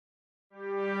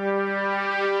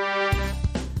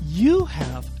You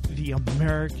have the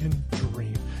American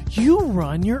dream. You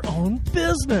run your own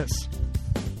business.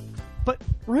 But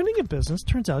running a business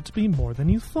turns out to be more than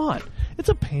you thought. It's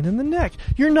a pain in the neck.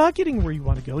 You're not getting where you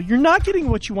want to go. You're not getting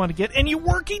what you want to get. And you're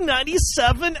working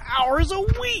 97 hours a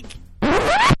week.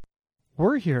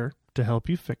 We're here to help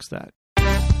you fix that.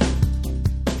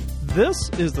 This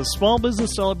is the Small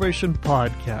Business Celebration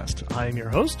Podcast. I am your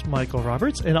host, Michael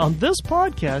Roberts, and on this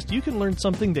podcast, you can learn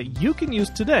something that you can use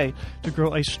today to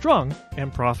grow a strong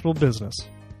and profitable business.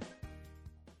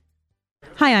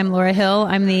 Hi, I'm Laura Hill.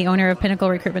 I'm the owner of Pinnacle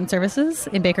Recruitment Services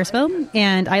in Bakersfield,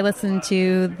 and I listen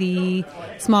to the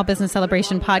Small Business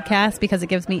Celebration Podcast because it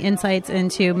gives me insights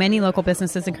into many local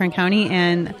businesses in Kern County,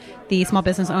 and the small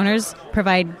business owners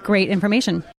provide great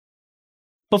information.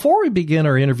 Before we begin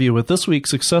our interview with this week's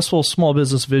successful small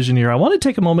business visioneer, I want to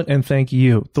take a moment and thank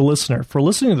you, the listener, for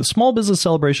listening to the Small Business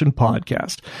Celebration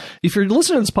Podcast. If you're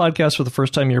listening to this podcast for the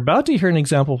first time, you're about to hear an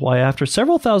example of why after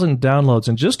several thousand downloads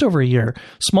in just over a year,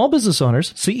 small business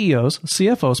owners, CEOs,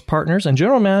 CFOs, partners, and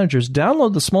general managers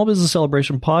download the Small Business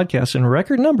Celebration Podcast in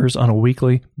record numbers on a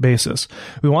weekly basis.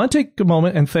 We want to take a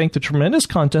moment and thank the tremendous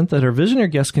content that our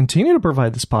Visioneer guests continue to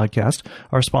provide this podcast,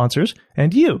 our sponsors,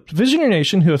 and you, Visioneer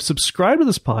Nation, who have subscribed to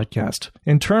this podcast,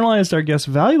 internalized our guests'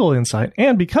 valuable insight,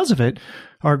 and because of it,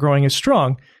 are growing a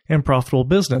strong and profitable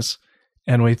business.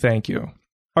 And we thank you.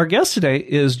 Our guest today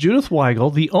is Judith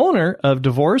Weigel, the owner of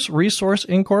Divorce Resource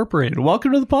Incorporated.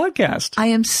 Welcome to the podcast. I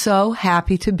am so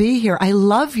happy to be here. I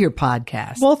love your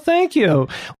podcast. Well, thank you.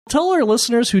 Tell our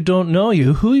listeners who don't know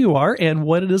you who you are and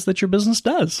what it is that your business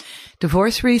does.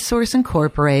 Divorce Resource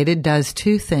Incorporated does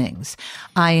two things.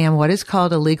 I am what is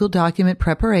called a legal document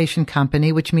preparation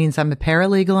company, which means I'm a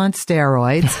paralegal on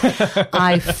steroids.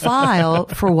 I file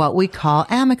for what we call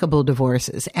amicable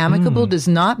divorces. Amicable does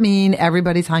not mean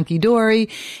everybody's hunky-dory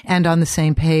and on the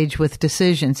same page with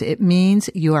decisions. It means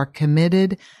you are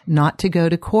committed not to go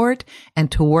to court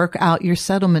and to work out your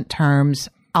settlement terms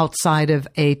outside of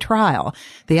a trial.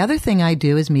 The other thing I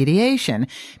do is mediation.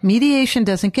 Mediation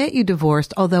doesn't get you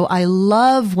divorced, although I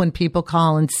love when people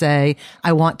call and say,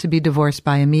 I want to be divorced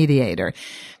by a mediator.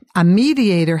 A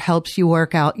mediator helps you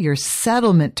work out your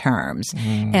settlement terms.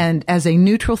 And as a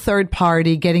neutral third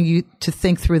party, getting you to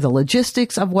think through the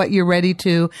logistics of what you're ready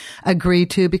to agree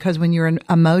to, because when you're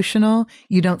emotional,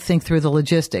 you don't think through the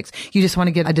logistics. You just want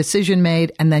to get a decision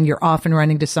made and then you're off and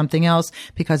running to something else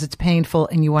because it's painful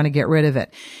and you want to get rid of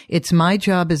it. It's my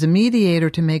job as a mediator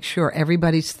to make sure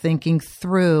everybody's thinking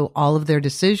through all of their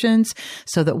decisions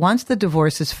so that once the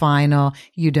divorce is final,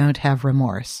 you don't have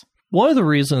remorse. One of the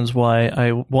reasons why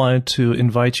I wanted to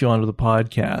invite you onto the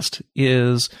podcast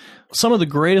is some of the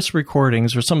greatest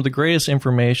recordings or some of the greatest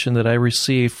information that I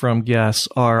receive from guests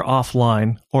are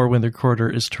offline or when the recorder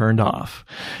is turned off.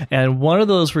 And one of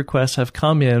those requests have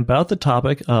come in about the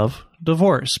topic of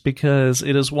divorce, because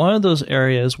it is one of those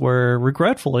areas where,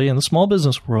 regretfully, in the small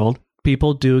business world,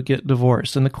 people do get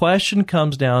divorced. And the question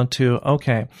comes down to,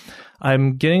 okay,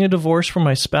 I'm getting a divorce from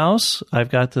my spouse.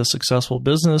 I've got this successful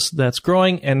business that's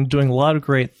growing and doing a lot of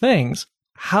great things.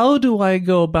 How do I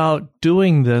go about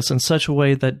doing this in such a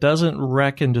way that doesn't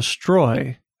wreck and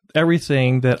destroy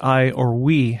everything that I or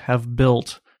we have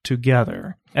built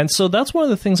together? And so that's one of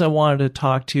the things I wanted to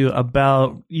talk to you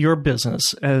about your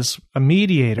business as a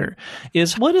mediator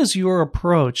is, what is your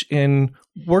approach in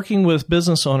working with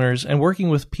business owners and working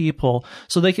with people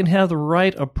so they can have the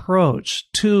right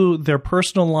approach to their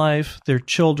personal life, their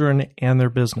children, and their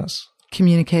business?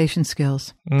 Communication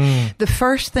skills. The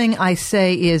first thing I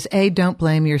say is, don't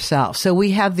blame yourself. So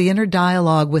we have the inner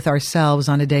dialogue with ourselves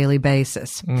on a daily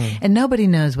basis. And nobody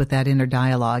knows what that inner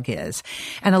dialogue is.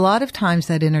 And a lot of times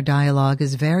that inner dialogue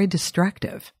is very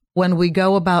destructive. When we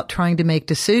go about trying to make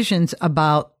decisions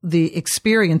about the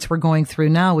experience we're going through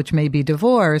now, which may be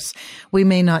divorce, we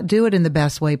may not do it in the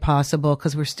best way possible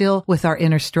because we're still with our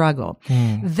inner struggle.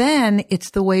 Then it's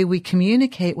the way we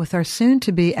communicate with our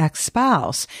soon-to-be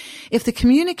ex-spouse. If the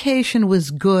communication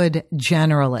was good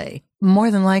generally, more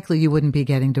than likely you wouldn't be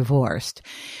getting divorced.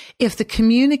 If the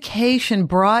communication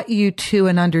brought you to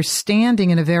an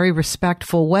understanding in a very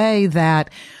respectful way that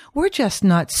we're just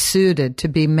not suited to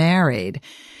be married,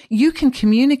 you can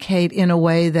communicate in a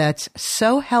way that's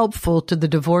so helpful to the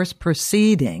divorce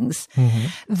proceedings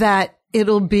that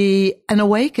it'll be an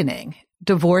awakening.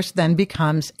 Divorce then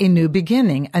becomes a new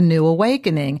beginning, a new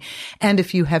awakening. And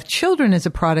if you have children as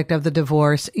a product of the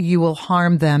divorce, you will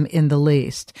harm them in the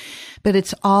least. But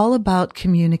it's all about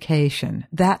communication.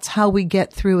 That's how we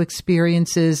get through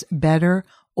experiences better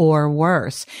or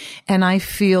worse. And I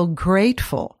feel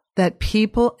grateful that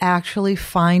people actually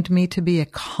find me to be a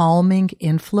calming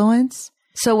influence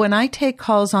So when I take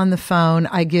calls on the phone,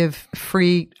 I give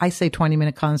free, I say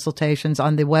 20-minute consultations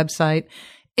on the website.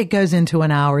 It goes into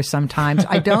an hour sometimes.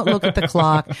 I don't look at the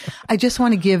clock. I just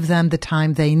want to give them the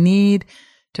time they need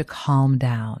to calm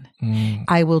down.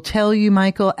 I will tell you,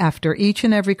 Michael, after each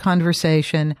and every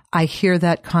conversation, I hear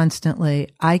that constantly.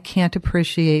 I can't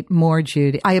appreciate more,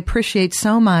 Judy. I appreciate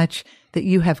so much that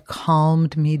you have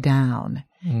calmed me down.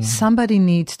 Somebody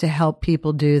needs to help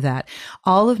people do that.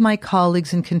 All of my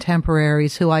colleagues and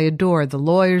contemporaries who I adore, the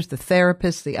lawyers, the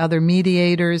therapists, the other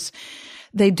mediators,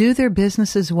 they do their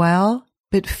businesses well,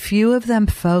 but few of them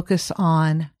focus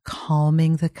on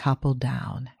calming the couple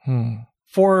down.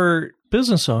 For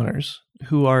business owners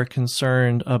who are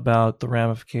concerned about the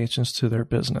ramifications to their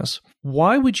business,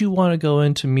 why would you want to go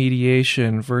into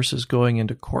mediation versus going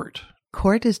into court?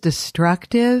 Court is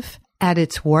destructive at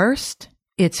its worst.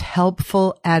 It's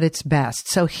helpful at its best.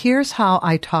 So here's how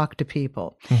I talk to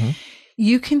people.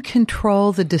 You can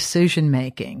control the decision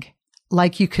making.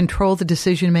 Like you control the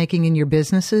decision making in your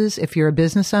businesses. If you're a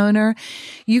business owner,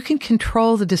 you can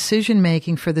control the decision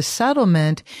making for the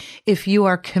settlement if you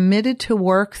are committed to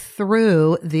work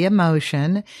through the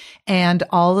emotion and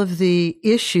all of the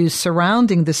issues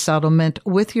surrounding the settlement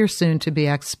with your soon to be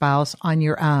ex-spouse on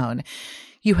your own.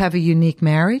 You have a unique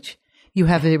marriage. You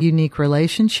have a unique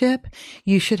relationship.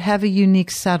 You should have a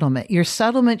unique settlement. Your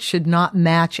settlement should not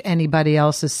match anybody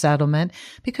else's settlement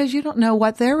because you don't know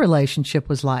what their relationship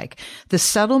was like. The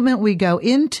settlement we go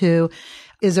into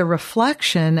is a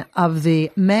reflection of the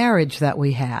marriage that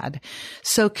we had.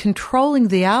 So controlling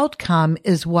the outcome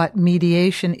is what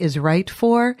mediation is right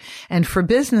for. And for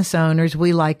business owners,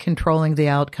 we like controlling the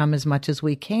outcome as much as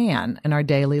we can in our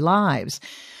daily lives.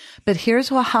 But here's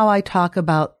how I talk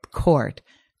about court.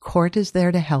 Court is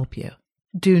there to help you.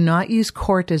 Do not use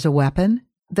court as a weapon.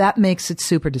 That makes it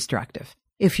super destructive.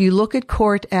 If you look at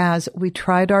court as we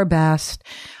tried our best,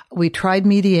 we tried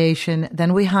mediation,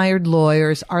 then we hired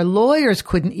lawyers. Our lawyers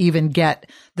couldn't even get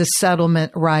the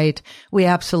settlement right. We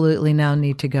absolutely now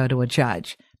need to go to a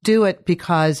judge. Do it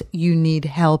because you need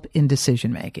help in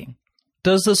decision making.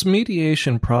 Does this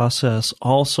mediation process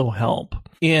also help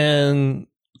in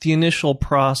the initial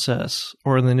process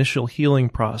or the initial healing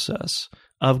process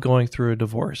of going through a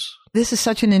divorce? This is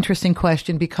such an interesting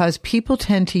question because people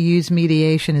tend to use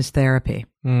mediation as therapy.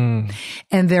 And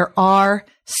there are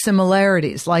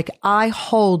similarities. Like I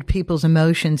hold people's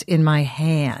emotions in my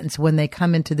hands when they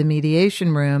come into the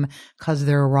mediation room because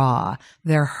they're raw,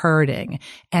 they're hurting.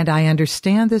 And I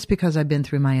understand this because I've been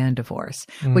through my own divorce,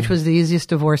 which was the easiest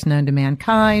divorce known to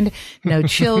mankind. No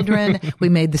children. We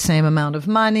made the same amount of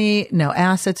money, no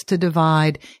assets to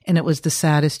divide. And it was the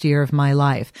saddest year of my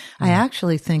life. I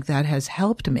actually think that has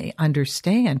helped me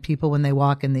understand people when they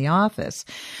walk in the office.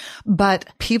 But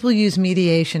people use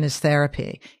mediation as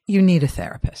therapy. You need a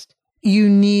therapist. You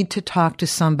need to talk to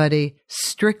somebody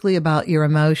strictly about your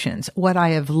emotions. What I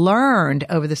have learned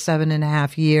over the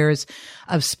 7.5 years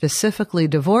of specifically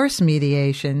divorce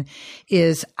mediation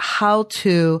is how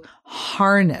to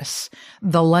harness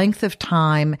the length of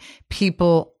time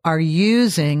people are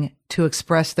using to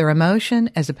express their emotion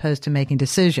as opposed to making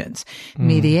decisions.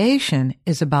 Mediation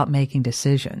is about making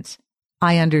decisions.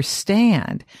 I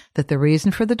understand that the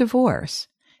reason for the divorce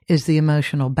is the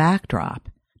emotional backdrop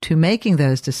to making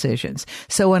those decisions.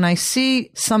 So when I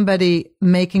see somebody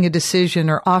making a decision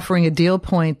or offering a deal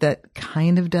point that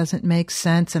kind of doesn't make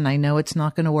sense, and I know it's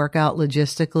not going to work out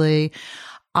logistically,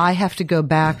 I have to go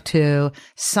back to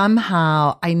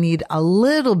somehow I need a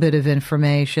little bit of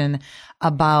information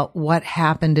about what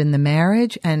happened in the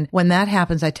marriage. And when that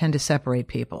happens, I tend to separate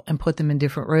people and put them in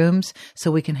different rooms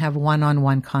so we can have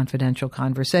one-on-one confidential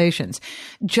conversations.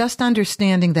 Just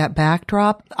understanding that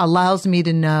backdrop allows me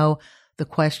to know the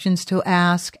questions to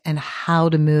ask and how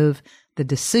to move the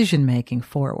decision-making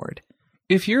forward.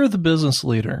 If you're the business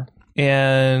leader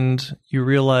and you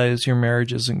realize your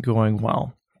marriage isn't going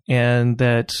well and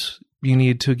that you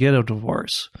need to get a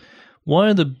divorce, one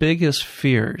of the biggest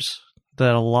fears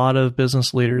that a lot of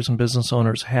business leaders and business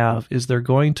owners have is they're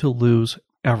going to lose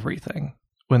everything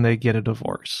when they get a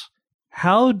divorce.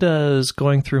 How does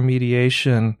going through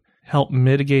mediation help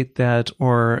mitigate that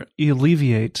or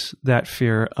alleviate that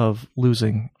fear of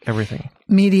losing everything?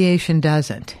 Mediation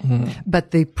doesn't,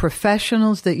 but the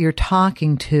professionals that you're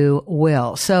talking to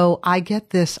will. So I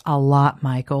get this a lot,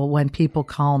 Michael, when people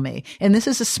call me. And this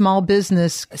is a small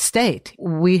business state.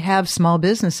 We have small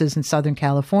businesses in Southern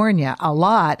California a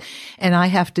lot, and I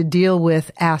have to deal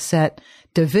with asset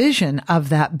division of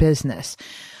that business.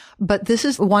 But this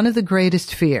is one of the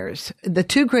greatest fears. The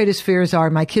two greatest fears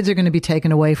are my kids are going to be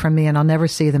taken away from me and I'll never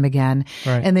see them again.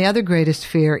 Right. And the other greatest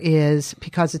fear is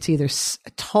because it's either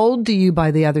told to you by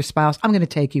the other spouse, I'm going to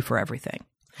take you for everything.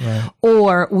 Right.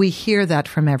 Or we hear that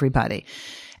from everybody.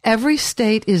 Every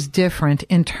state is different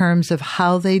in terms of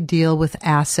how they deal with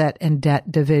asset and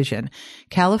debt division.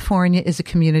 California is a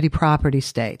community property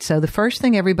state. So the first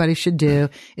thing everybody should do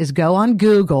is go on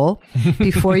Google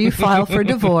before you file for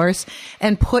divorce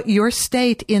and put your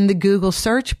state in the Google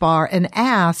search bar and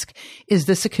ask, is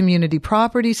this a community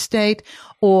property state?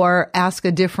 Or ask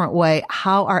a different way,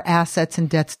 how are assets and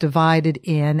debts divided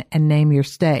in, and name your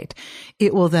state.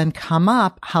 It will then come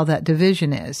up how that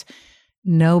division is.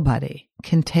 Nobody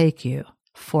can take you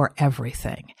for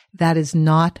everything. That is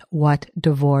not what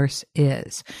divorce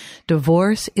is.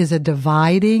 Divorce is a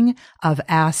dividing of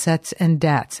assets and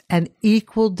debts, an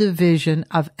equal division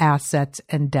of assets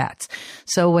and debts.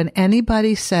 So when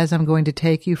anybody says, I'm going to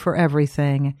take you for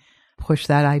everything, push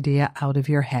that idea out of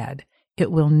your head.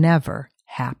 It will never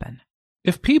happen.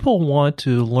 If people want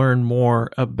to learn more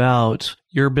about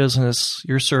your business,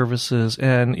 your services,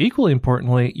 and equally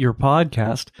importantly, your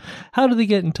podcast, how do they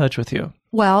get in touch with you?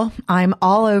 Well, I'm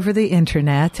all over the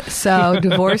internet. So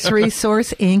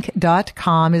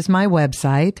divorceresourceinc.com is my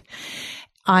website.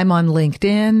 I'm on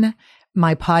LinkedIn.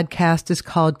 My podcast is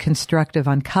called Constructive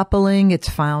Uncoupling. It's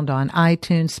found on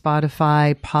iTunes,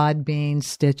 Spotify, Podbean,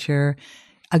 Stitcher.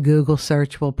 A Google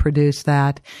search will produce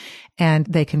that. And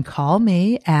they can call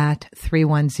me at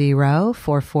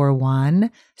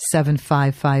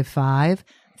 310-441-7555,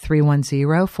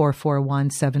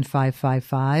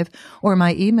 310-441-7555, or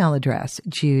my email address,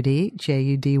 Judy,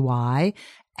 Judy,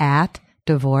 at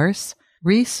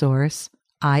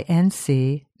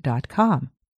divorceresourceinc.com.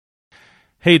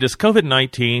 Hey, does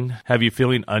COVID-19 have you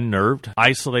feeling unnerved,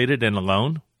 isolated, and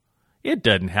alone? It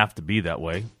doesn't have to be that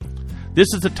way.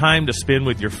 This is a time to spend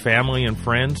with your family and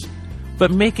friends,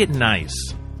 but make it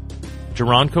nice.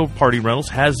 Geronco Party Rentals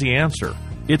has the answer.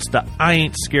 It's the I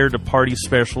Ain't Scared to Party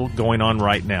special going on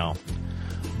right now.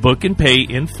 Book and pay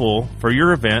in full for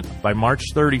your event by March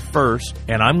 31st,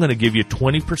 and I'm going to give you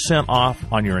 20% off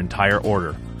on your entire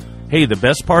order. Hey, the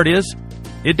best part is,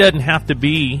 it doesn't have to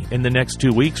be in the next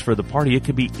 2 weeks for the party. It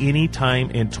could be any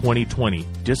time in 2020.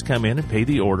 Just come in and pay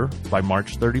the order by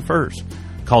March 31st.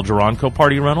 Call Geronco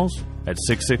Party Rentals at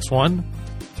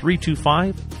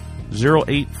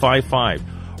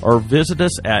 661-325-0855 or visit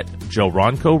us at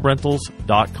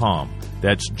joroncorentals.com.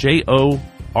 That's JORONCO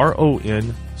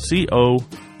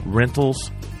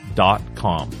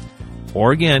rentals.com.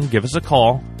 Or again, give us a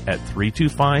call at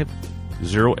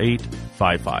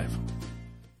 325-0855.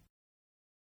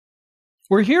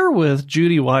 We're here with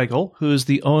Judy Weigel, who is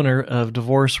the owner of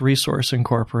Divorce Resource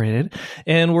Incorporated,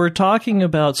 and we're talking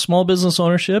about small business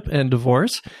ownership and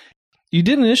divorce. You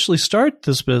didn't initially start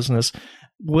this business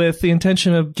with the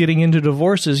intention of getting into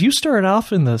divorces. You started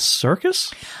off in the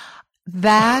circus?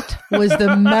 That was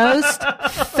the most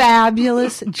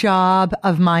fabulous job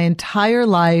of my entire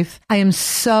life. I am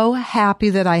so happy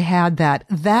that I had that.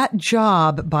 That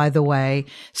job, by the way,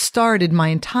 started my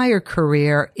entire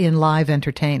career in live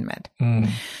entertainment.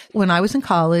 When I was in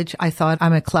college, I thought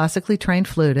I'm a classically trained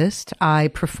flutist. I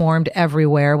performed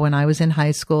everywhere when I was in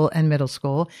high school and middle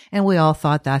school, and we all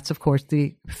thought that's, of course,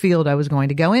 the field I was going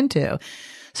to go into.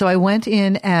 So I went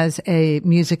in as a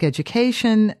music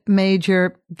education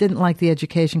major, didn't like the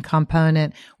education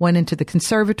component, went into the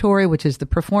conservatory, which is the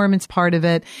performance part of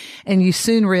it. And you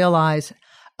soon realize,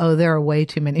 oh, there are way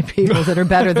too many people that are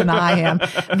better than I am.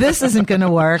 This isn't going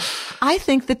to work. I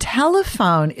think the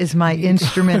telephone is my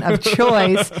instrument of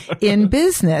choice in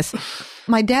business.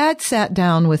 My dad sat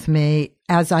down with me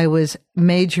as I was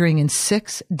majoring in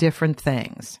 6 different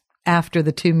things. After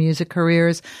the 2 music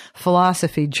careers,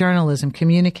 philosophy, journalism,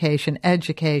 communication,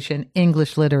 education,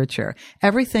 English literature,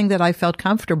 everything that I felt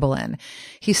comfortable in.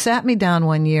 He sat me down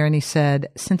one year and he said,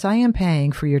 since I am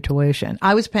paying for your tuition,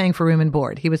 I was paying for room and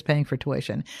board. He was paying for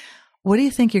tuition. What do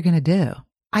you think you're going to do?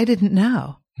 I didn't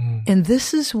know. And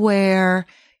this is where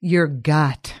your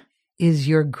gut is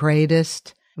your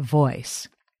greatest voice.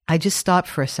 I just stopped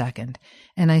for a second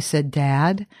and I said,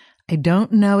 Dad, I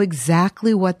don't know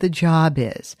exactly what the job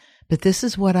is, but this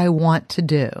is what I want to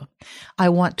do. I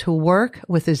want to work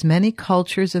with as many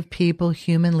cultures of people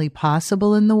humanly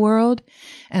possible in the world,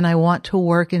 and I want to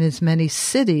work in as many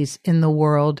cities in the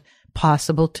world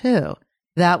possible too.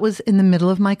 That was in the middle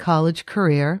of my college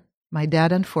career. My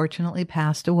dad unfortunately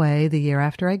passed away the year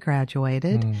after I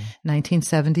graduated,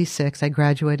 1976. I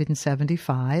graduated in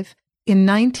 75. In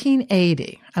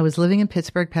 1980, I was living in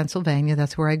Pittsburgh, Pennsylvania.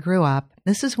 That's where I grew up.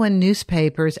 This is when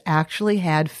newspapers actually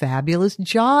had fabulous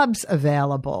jobs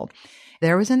available.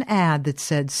 There was an ad that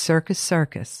said, "Circus,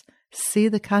 circus, see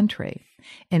the country."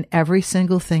 And every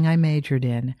single thing I majored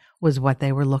in was what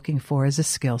they were looking for as a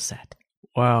skill set.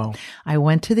 Wow. I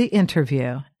went to the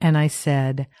interview and I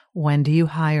said, "When do you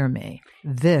hire me?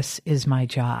 This is my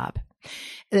job."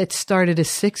 It started a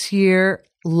 6-year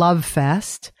love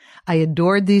fest. I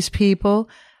adored these people,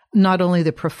 not only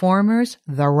the performers,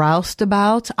 the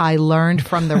roustabouts. I learned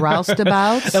from the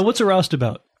roustabouts. And what's a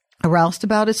roustabout? A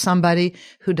roustabout is somebody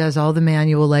who does all the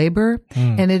manual labor.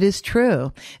 And it is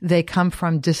true. They come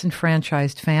from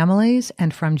disenfranchised families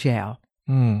and from jail.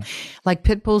 Like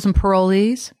pit bulls and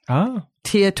parolees.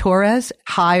 Tia Torres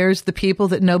hires the people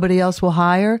that nobody else will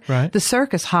hire. Right. The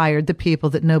circus hired the people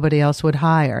that nobody else would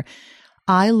hire.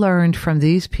 I learned from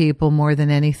these people more than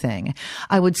anything.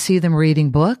 I would see them reading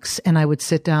books, and I would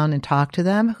sit down and talk to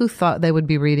them who thought they would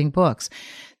be reading books.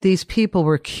 These people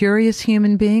were curious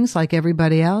human beings like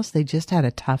everybody else. They just had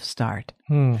a tough start.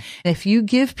 If you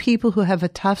give people who have a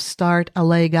tough start a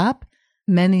leg up,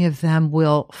 many of them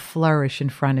will flourish in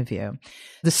front of you.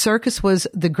 The circus was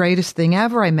the greatest thing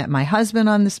ever. I met my husband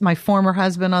on this, my former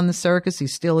husband on the circus.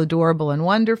 He's still adorable and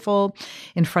wonderful.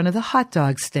 In front of the hot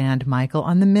dog stand, Michael,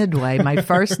 on the Midway, my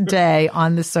first day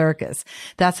on the circus.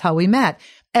 That's how we met.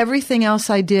 Everything else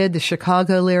I did, the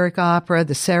Chicago Lyric Opera,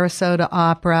 the Sarasota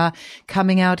Opera,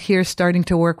 coming out here, starting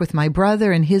to work with my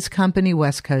brother and his company,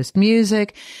 West Coast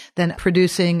Music, then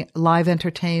producing live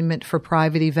entertainment for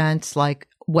private events like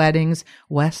weddings.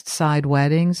 West Side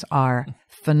weddings are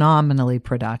phenomenally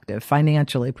productive,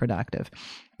 financially productive.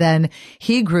 Then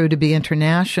he grew to be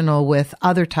international with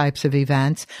other types of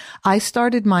events. I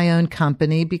started my own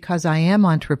company because I am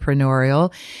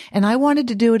entrepreneurial and I wanted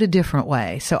to do it a different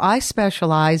way. So I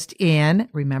specialized in,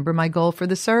 remember my goal for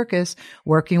the circus,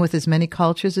 working with as many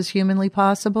cultures as humanly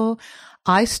possible.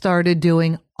 I started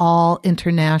doing all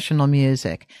international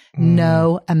music,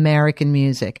 no American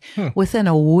music. Within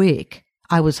a week,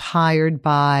 I was hired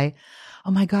by,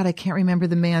 oh my God, I can't remember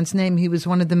the man's name. He was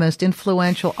one of the most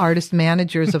influential artist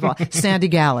managers of all, Sandy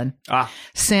Gallon.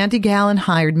 Sandy Gallon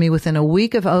hired me within a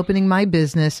week of opening my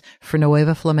business for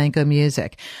Nueva Flamenco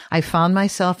Music. I found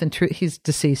myself in, he's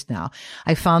deceased now.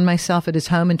 I found myself at his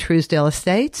home in Truesdale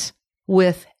Estates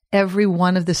with every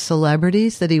one of the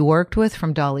celebrities that he worked with,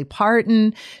 from Dolly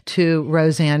Parton to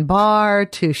Roseanne Barr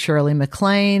to Shirley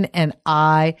MacLaine, and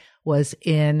I was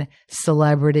in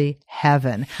celebrity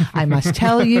heaven. I must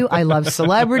tell you, I love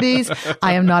celebrities.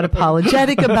 I am not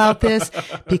apologetic about this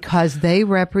because they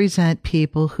represent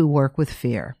people who work with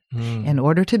fear. In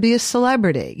order to be a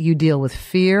celebrity, you deal with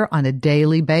fear on a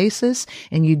daily basis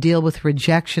and you deal with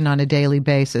rejection on a daily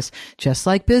basis, just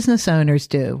like business owners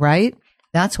do, right?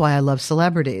 That's why I love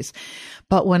celebrities.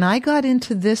 But when I got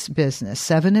into this business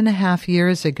 7.5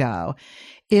 years ago,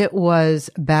 it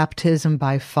was baptism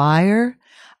by fire.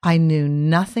 I knew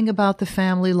nothing about the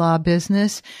family law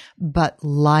business, but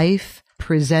life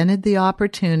presented the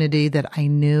opportunity that I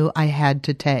knew I had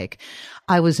to take.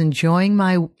 I was enjoying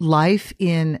my life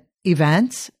in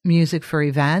events, music for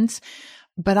events,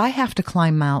 but I have to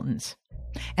climb mountains.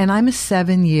 And I'm a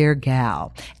 7-year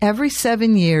gal. Every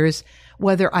 7 years,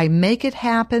 whether I make it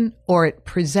happen or it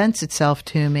presents itself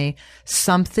to me,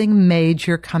 something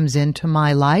major comes into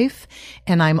my life.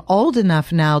 And I'm old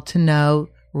enough now to know,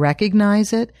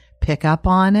 recognize it, pick up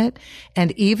on it.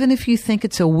 And even if you think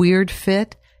it's a weird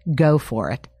fit, go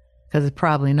for it. Because it's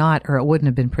probably not, or it wouldn't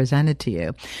have been presented to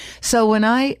you. So when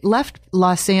I left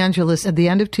Los Angeles at the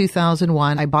end of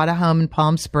 2001, I bought a home in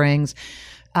Palm Springs.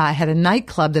 I had a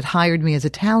nightclub that hired me as a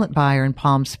talent buyer in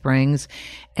Palm Springs,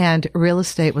 and real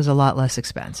estate was a lot less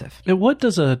expensive. And what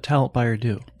does a talent buyer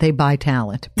do? They buy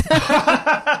talent.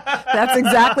 That's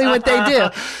exactly what they do.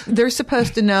 They're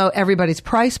supposed to know everybody's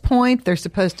price point. They're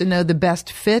supposed to know the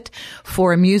best fit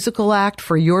for a musical act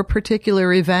for your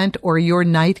particular event or your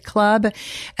nightclub.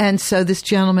 And so this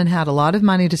gentleman had a lot of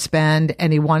money to spend,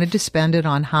 and he wanted to spend it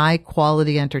on high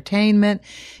quality entertainment,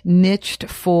 niched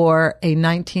for a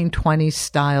 1920s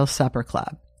style supper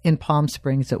club in Palm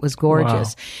Springs. It was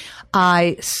gorgeous. Wow.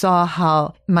 I saw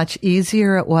how much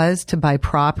easier it was to buy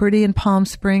property in Palm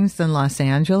Springs than Los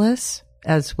Angeles.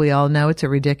 As we all know, it's a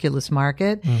ridiculous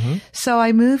market. So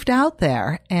I moved out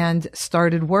there and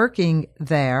started working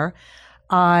there.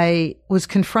 I was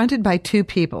confronted by two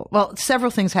people. Well, several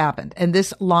things happened, and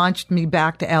this launched me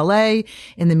back to LA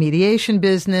in the mediation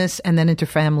business and then into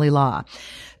family law.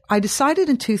 I decided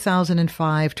in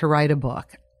 2005 to write a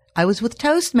book. I was with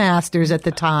Toastmasters at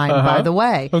the time, by the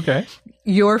way. Okay.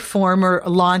 Your former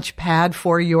launch pad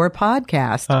for your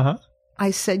podcast. I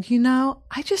said,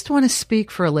 I just want to speak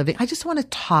for a living. I just want to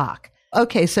talk.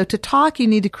 Okay, so to talk, you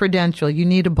need a credential. You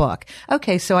need a book.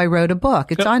 Okay, so I wrote a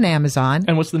book. It's on Amazon.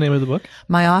 And what's the name of the book?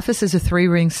 My Office is a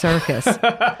Three-Ring Circus.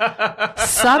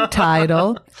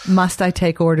 Subtitle, Must I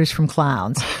Take Orders from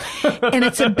Clowns? And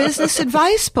it's a business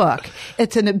advice book.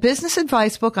 It's a business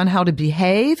advice book on how to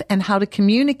behave and how to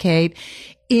communicate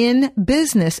in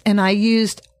business. And I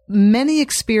used many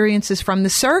experiences from the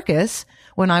circus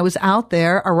when I was out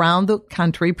there around the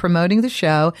country promoting the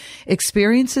show,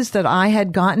 experiences that I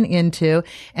had gotten into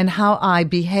and how I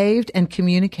behaved and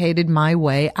communicated my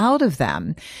way out of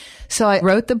them. So I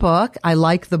wrote the book. I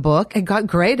like the book. It got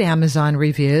great Amazon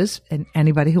reviews, and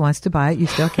anybody who wants to buy it, you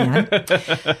still can.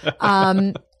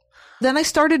 Then I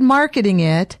started marketing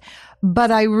it,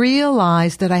 but I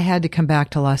realized that I had to come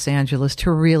back to Los Angeles to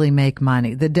really make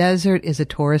money. The desert is a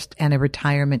tourist and a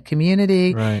retirement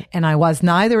community, right. And I was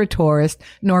neither a tourist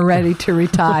nor ready to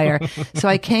retire. So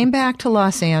I came back to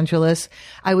Los Angeles.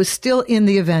 I was still in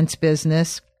the events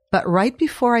business. But right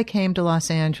before I came to Los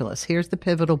Angeles, here's the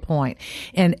pivotal point.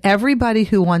 And everybody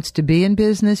who wants to be in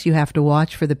business, you have to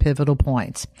watch for the pivotal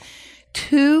points.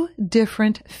 2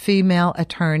 different female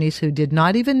attorneys who did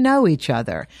not even know each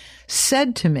other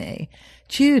said to me,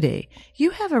 Judy, you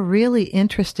have a really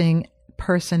interesting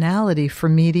personality for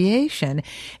mediation,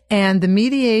 and the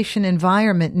mediation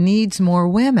environment needs more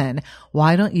women.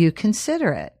 Why don't you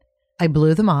consider it? I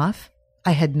blew them off.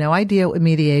 I had no idea what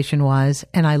mediation was,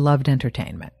 and I loved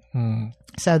entertainment.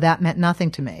 So that meant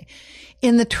nothing to me.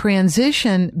 In the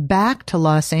transition back to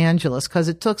Los Angeles, because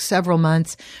it took several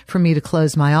months for me to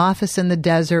close my office in the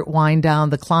desert, wind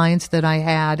down the clients that I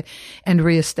had, and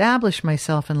reestablish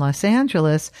myself in Los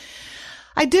Angeles,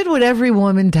 I did what every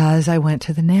woman does. I went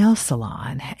to the nail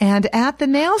salon. And at the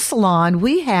nail salon,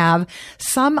 we have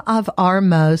some of our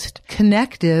most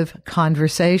connective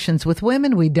conversations with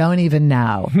women we don't even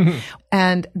know.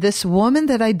 And this woman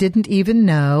that I didn't even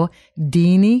know,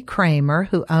 Deanie Kramer,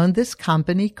 who owned this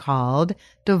company called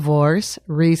Divorce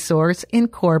Resource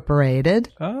Incorporated,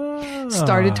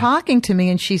 started talking to me,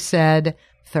 and she said,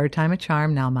 third time a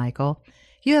charm now, Michael.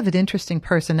 You have an interesting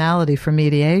personality for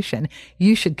mediation.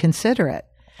 You should consider it.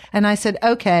 And I said,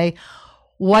 okay,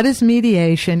 what is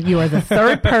mediation? You are the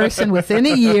third person within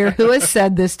a year who has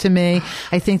said this to me.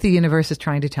 I think the universe is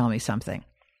trying to tell me something.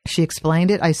 She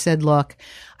explained it. I said, look,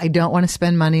 I don't want to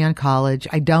spend money on college.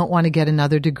 I don't want to get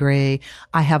another degree.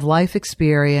 I have life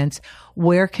experience.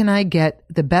 Where can I get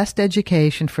the best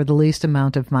education for the least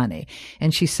amount of money?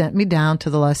 And she sent me down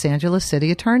to the Los Angeles City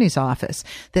Attorney's Office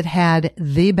that had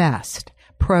the best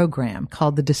program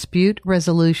called the Dispute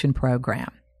Resolution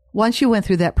Program. Once you went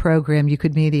through that program, you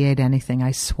could mediate anything,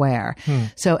 I swear.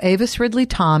 So Avis Ridley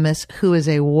Thomas, who is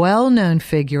a well-known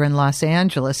figure in Los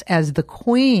Angeles as the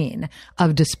queen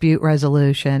of dispute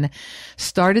resolution,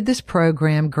 started this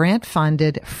program,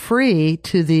 grant-funded, free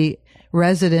to the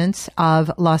residents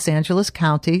of Los Angeles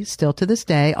County, still to this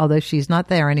day, although she's not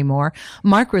there anymore.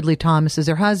 Mark Ridley Thomas is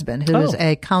her husband, who is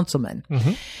a councilman.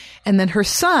 And then her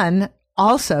son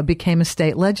also became a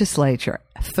state legislature.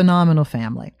 Phenomenal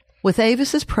family. With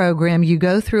Avis's program, you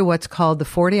go through what's called the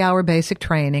 40-hour basic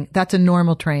training. That's a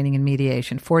normal training in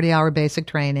mediation, 40-hour basic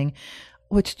training,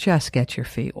 which just gets your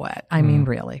feet wet. I mean,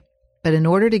 really. But in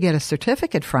order to get a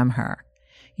certificate from her,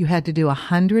 you had to do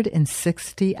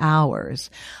 160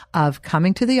 hours of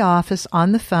coming to the office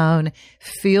on the phone,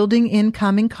 fielding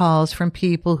incoming calls from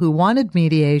people who wanted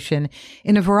mediation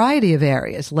in a variety of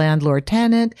areas,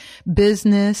 landlord-tenant,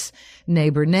 business,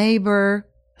 neighbor-neighbor,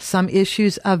 some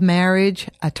issues of marriage,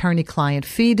 attorney-client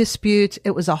fee disputes.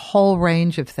 It was a whole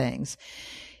range of things.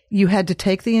 You had to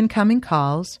take the incoming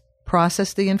calls,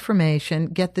 process the information,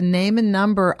 get the name and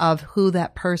number of who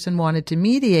that person wanted to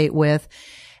mediate with,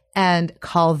 and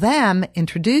call them,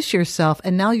 introduce yourself,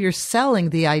 and now you're selling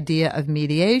the idea of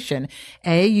mediation.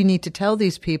 You need to tell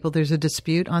these people there's a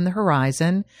dispute on the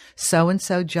horizon.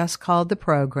 So-and-so just called the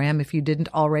program. If you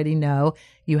didn't already know,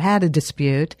 you had a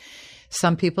dispute.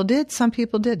 Some people did, some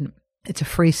people didn't. It's a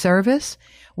free service.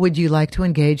 Would you like to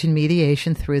engage in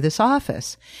mediation through this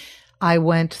office? I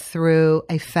went through,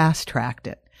 I fast-tracked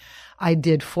it. I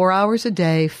did 4 hours a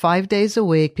day, 5 days a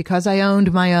week. Because I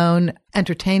owned my own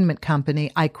entertainment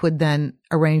company, I could then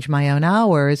arrange my own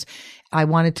hours. I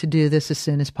wanted to do this as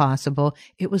soon as possible.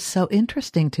 It was so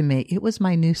interesting to me. It was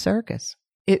my new circus.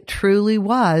 It truly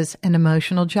was an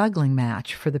emotional juggling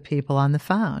match for the people on the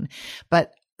phone.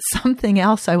 But something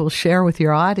else I will share with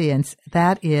your audience,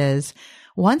 that is,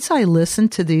 Once I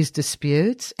listened to these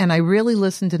disputes, and I really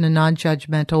listened in a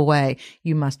non-judgmental way,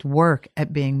 you must work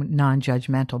at being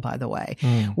non-judgmental, by the way.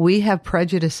 We have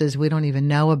prejudices we don't even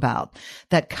know about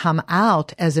that come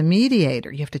out as a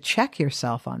mediator. You have to check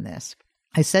yourself on this.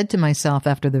 I said to myself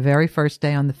after the very first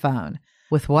day on the phone,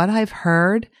 with what I've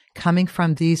heard coming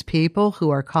from these people who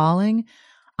are calling,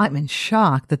 I'm in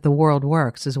shock that the world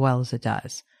works as well as it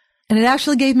does. And it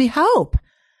actually gave me hope.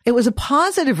 It was a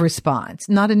positive response,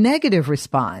 not a negative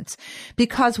response,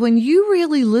 because when you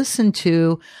really listen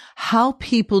to how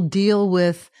people deal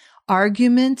with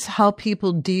arguments, how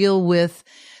people deal with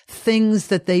things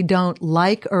that they don't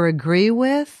like or agree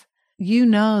with, you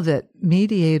know that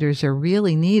mediators are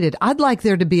really needed. I'd like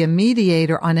there to be a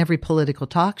mediator on every political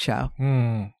talk show.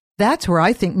 That's where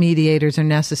I think mediators are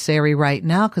necessary right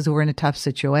now because we're in a tough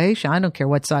situation. I don't care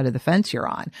what side of the fence you're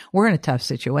on. We're in a tough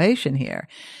situation here.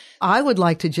 I would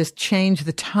like to just change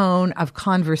the tone of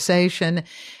conversation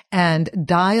and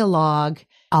dialogue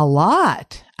a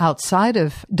lot outside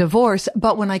of divorce.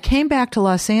 But when I came back to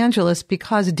Los Angeles,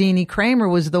 because Deanie Kramer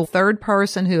was the third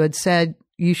person who had said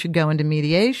you should go into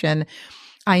mediation,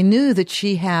 I knew that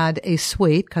she had a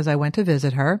suite because I went to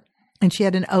visit her, and she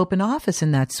had an open office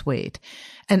in that suite.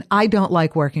 And I don't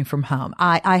like working from home.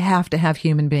 I have to have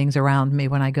human beings around me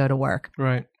when I go to work.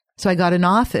 Right. So I got an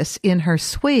office in her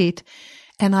suite,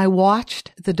 and I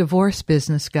watched the divorce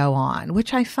business go on,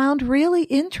 which I found really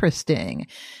interesting.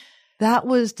 That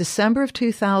was December of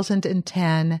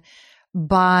 2010.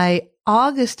 By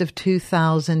August of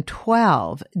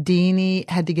 2012, Deanie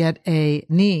had to get a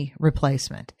knee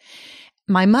replacement.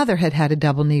 My mother had had a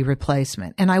double knee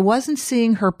replacement, and I wasn't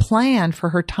seeing her plan for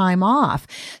her time off.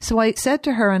 So I said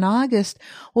to her in August,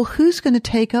 well, who's going to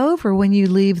take over when you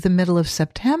leave the middle of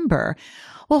September?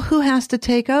 Well, who has to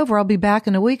take over? I'll be back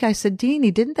in a week. I said,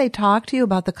 Deanie, didn't they talk to you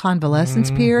about the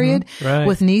convalescence period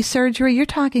with knee surgery? You're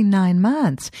talking 9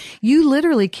 months. You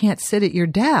literally can't sit at your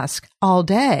desk all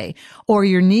day, or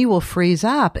your knee will freeze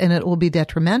up and it will be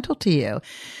detrimental to you.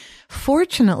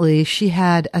 Fortunately, she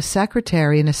had a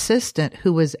secretary, an assistant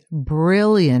who was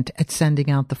brilliant at sending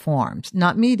out the forms,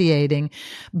 not mediating,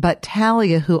 but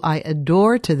Talia, who I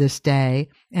adore to this day,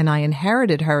 and I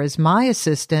inherited her as my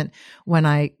assistant when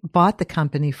I bought the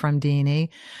company from Deanie,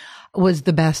 was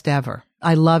the best ever.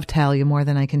 I love Talia more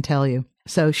than I can tell you.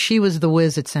 So she was the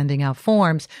whiz at sending out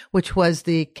forms, which was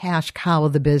the cash cow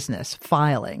of the business,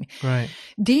 filing. Right.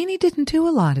 Deanie didn't do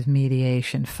a lot of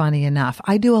mediation, funny enough.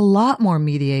 I do a lot more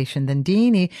mediation than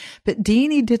Deanie, but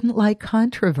Deanie didn't like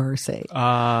controversy.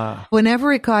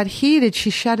 Whenever it got heated, she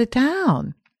shut it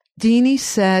down. Deanie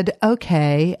said,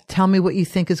 okay, tell me what you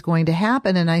think is going to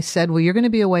happen. And I said, well, you're going to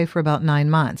be away for about 9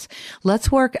 months.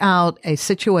 Let's work out a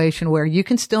situation where you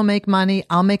can still make money.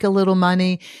 I'll make a little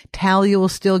money. Talia will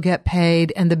still get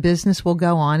paid, and the business will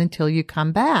go on until you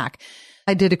come back.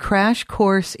 I did a crash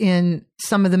course in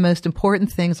some of the most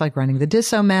important things like running the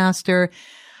Disso Master.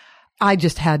 I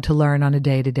just had to learn on a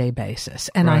day-to-day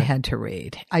basis, and I had to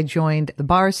read. I joined the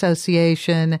Bar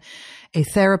Association, a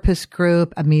therapist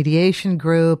group, a mediation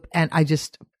group, and I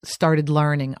just started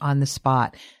learning on the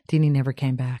spot. Deanie never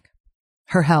came back.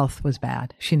 Her health was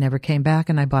bad. She never came back,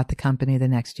 and I bought the company the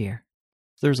next year.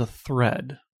 There's a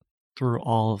thread through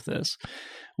all of this,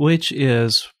 which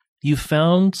is you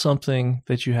found something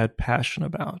that you had passion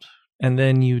about, and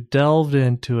then you delved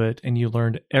into it, and you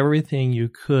learned everything you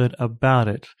could about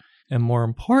it, and more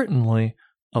importantly,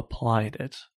 applied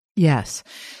it. Yes.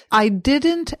 I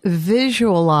didn't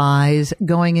visualize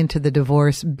going into the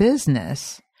divorce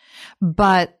business,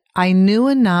 but I knew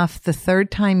enough the third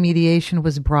time mediation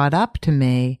was brought up to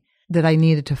me that I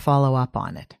needed to follow up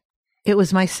on it. It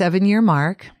was my 7-year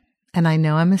mark, and I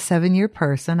know I'm a 7-year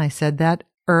person. I said that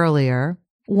earlier.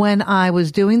 When I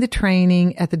was doing the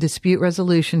training at the dispute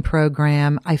resolution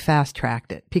program, I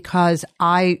fast-tracked it because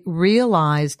I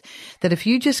realized that if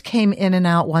you just came in and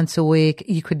out once a week,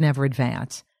 you could never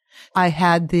advance. I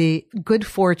had the good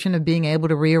fortune of being able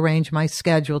to rearrange my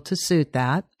schedule to suit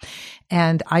that,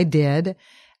 and I did.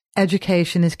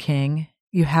 Education is king.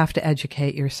 You have to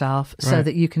educate yourself so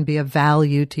that you can be of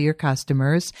value to your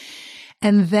customers.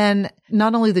 And then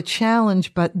not only the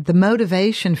challenge, but the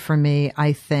motivation for me,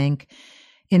 I think,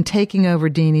 in taking over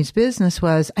Deanie's business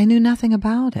was I knew nothing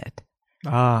about it.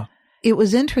 It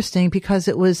was interesting because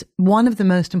it was one of the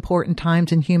most important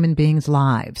times in human beings'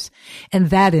 lives. And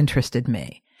that interested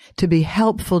me, to be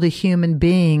helpful to human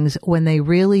beings when they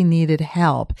really needed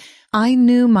help. I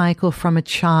knew Michael from a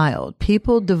child.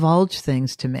 People divulged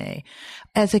things to me.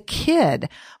 As a kid,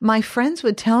 my friends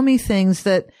would tell me things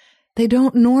that they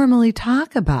don't normally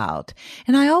talk about.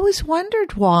 And I always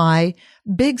wondered why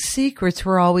big secrets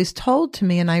were always told to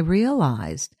me. And I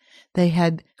realized They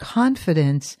had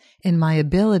confidence in my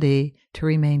ability to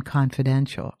remain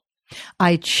confidential.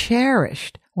 I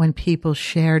cherished when people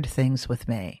shared things with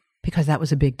me because that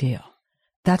was a big deal.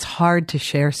 That's hard to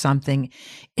share something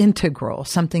integral,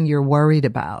 something you're worried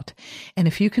about. And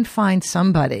if you can find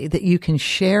somebody that you can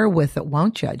share with that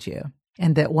won't judge you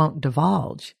and that won't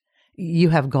divulge, you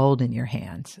have gold in your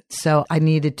hands. So I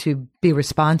needed to be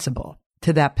responsible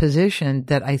to that position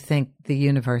that I think the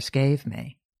universe gave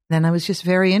me. Then I was just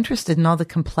very interested in all the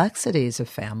complexities of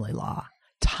family law.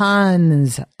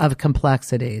 Tons of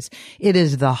complexities. It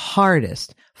is the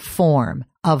hardest form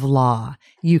of law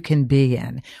you can be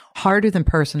in. Harder than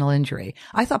personal injury.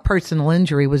 I thought personal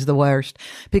injury was the worst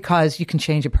because you can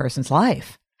change a person's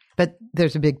life. But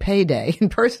there's a big payday. In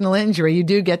personal injury, you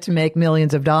do get to make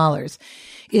millions of dollars.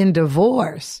 In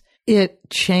divorce, it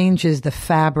changes the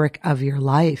fabric of your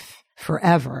life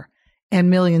forever. And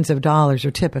millions of dollars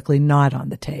are typically not on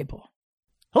the table.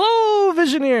 Hello,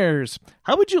 Visioneers!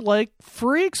 How would you like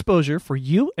free exposure for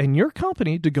you and your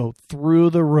company to go through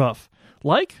the roof?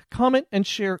 Like, comment, and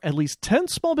share at least 10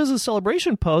 Small Business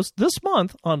Celebration posts this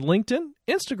month on LinkedIn,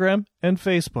 Instagram, and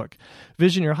Facebook.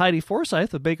 Visioneer Heidi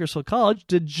Forsyth of Bakersfield College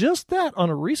did just that on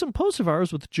a recent post of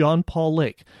ours with John Paul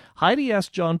Lake. Heidi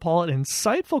asked John Paul an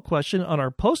insightful question on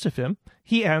our post of him.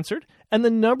 He answered, and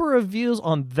the number of views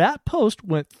on that post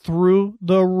went through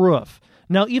the roof.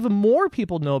 Now, even more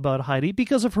people know about Heidi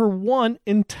because of her one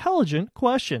intelligent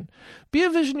question. Be a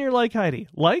Visioneer like Heidi.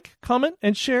 Like, comment,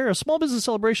 and share a Small Business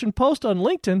Celebration post on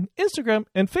LinkedIn, Instagram,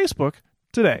 and Facebook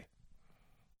today.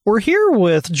 We're here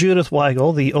with Judith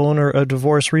Weigel, the owner of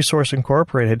Divorce Resource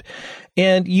Incorporated,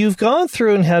 and you've gone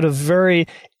through and had a very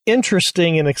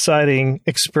interesting and exciting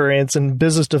experience in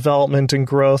business development and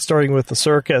growth, starting with the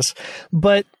circus.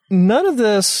 But none of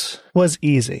this was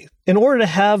easy. In order to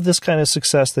have this kind of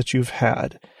success that you've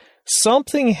had,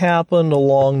 something happened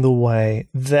along the way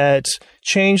that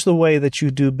changed the way that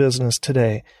you do business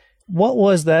today. What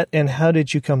was that, and how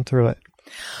did you come through it?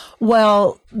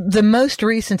 Well, the most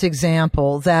recent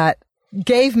example that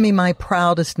gave me my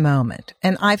proudest moment,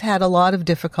 and I've had a lot of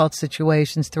difficult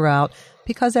situations throughout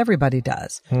because everybody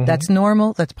does. Mm-hmm. That's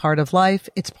normal. That's part of life.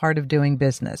 It's part of doing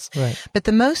business. Right. But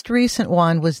the most recent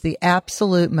one was the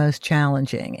absolute most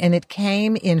challenging, and it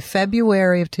came in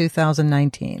February of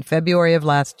 2019, February of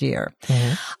last year.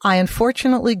 Mm-hmm. I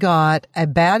unfortunately got a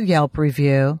bad Yelp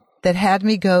review that had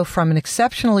me go from an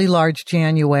exceptionally large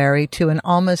January to an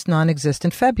almost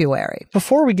non-existent February.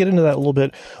 Before we get into that a little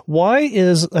bit, why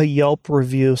is a Yelp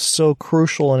review so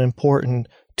crucial and important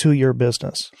to your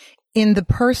business? In the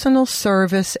personal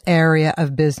service area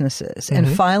of businesses, mm-hmm.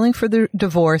 and filing for the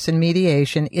divorce and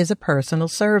mediation is a personal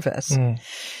service. Mm.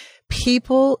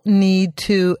 People need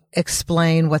to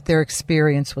explain what their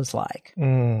experience was like.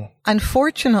 Mm.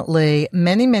 Unfortunately,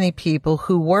 many people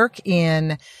who work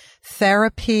in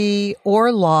therapy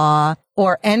or law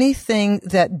or anything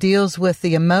that deals with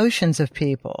the emotions of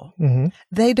people, mm-hmm.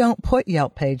 they don't put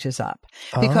Yelp pages up.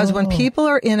 Because when people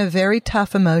are in a very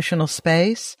tough emotional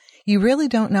space, you really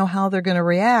don't know how they're going to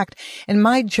react. And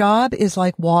my job is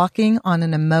like walking on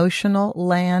an emotional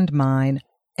landmine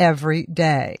every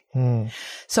day. Mm.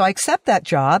 So I accept that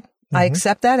job. Mm-hmm. I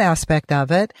accept that aspect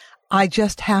of it. I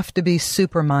just have to be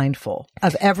super mindful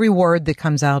of every word that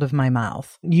comes out of my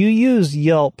mouth. You use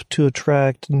Yelp to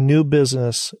attract new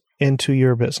business into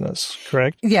your business,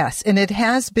 correct? Yes. And it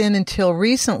has been until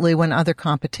recently when other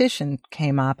competition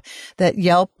came up that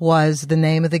Yelp was the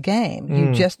name of the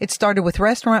game. It started with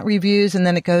restaurant reviews and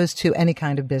then it goes to any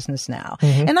kind of business now.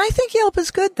 Mm-hmm. And I think Yelp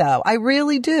is good though. I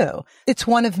really do. It's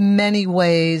one of many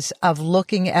ways of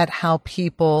looking at how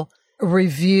people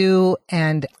review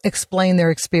and explain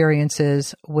their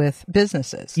experiences with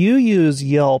businesses. You use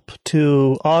Yelp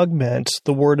to augment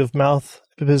the word of mouth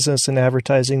business and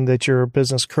advertising that your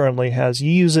business currently has.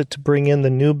 You use it to bring in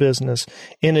the new business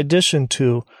in addition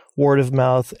to word of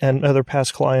mouth and other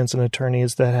past clients and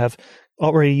attorneys that have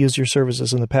already used your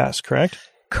services in the past, correct?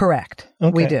 Correct.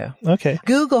 Okay. We do. Okay.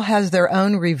 Google has their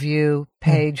own review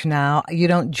page now. You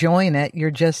don't join it.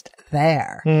 You're just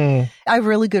there. I have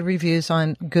really good reviews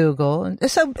on Google.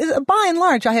 So by and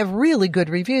large, I have really good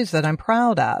reviews that I'm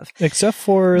proud of. Except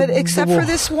for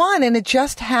this one. And it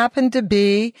just happened to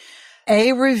be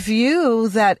a review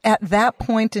that at that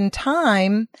point in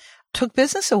time took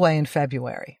business away in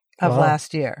February of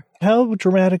last year. How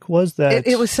dramatic was that?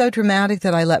 It was so dramatic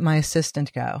that I let my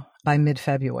assistant go. by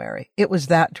mid-February. It was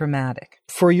that dramatic.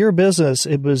 For your business,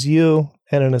 it was you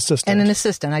and an assistant. And an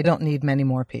assistant. I don't need many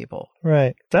more people.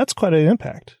 Right. That's quite an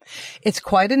impact. It's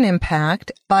quite an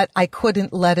impact, but I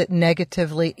couldn't let it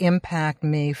negatively impact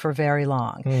me for very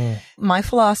long. My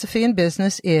philosophy in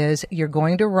business is you're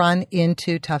going to run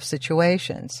into tough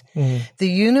situations. The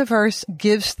universe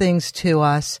gives things to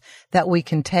us that we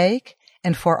can take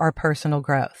and for our personal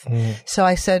growth. So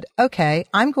I said, okay,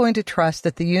 I'm going to trust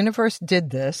that the universe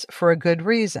did this for a good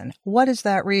reason. What is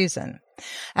that reason?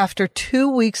 After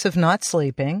 2 weeks of not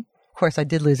sleeping, of course, I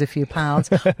did lose a few pounds.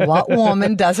 What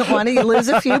woman doesn't want to lose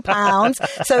a few pounds?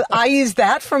 So I used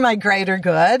that for my greater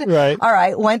good. Right. All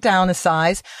right. Went down a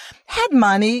size. Had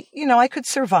money. I could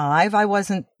survive. I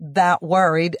wasn't that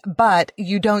worried, but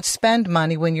you don't spend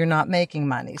money when you're not making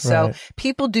money. So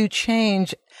people do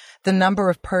change the number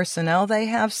of personnel they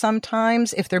have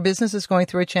sometimes if their business is going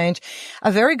through a change.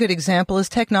 A very good example is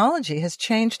technology has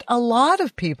changed a lot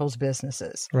of people's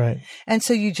businesses. Right. And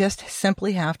so you just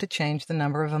simply have to change the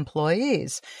number of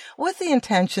employees with the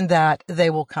intention that they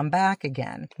will come back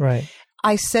again. Right.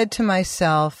 I said to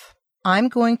myself, I'm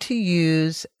going to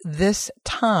use this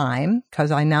time, because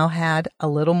I now had a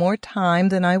little more time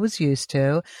than I was used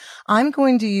to. I'm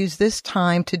going to use this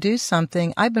time to do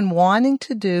something I've been wanting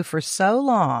to do for so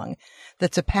long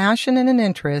that's a passion and an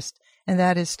interest, and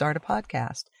that is start a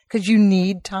podcast, because you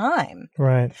need time.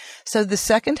 Right. So the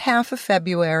second half of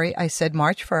February, I said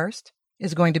March 1st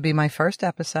is going to be my first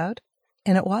episode,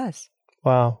 and it was.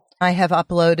 Wow. I have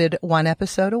uploaded 1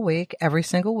 episode a week, every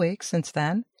single week since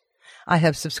then. I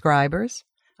have subscribers,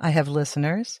 I have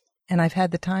listeners, and I've had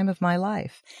the time of my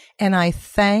life. And I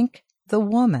thank the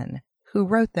woman who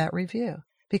wrote that review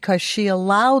because she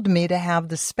allowed me to have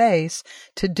the space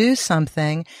to do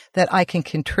something that I can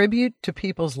contribute to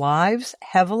people's lives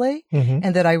heavily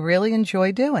and that I really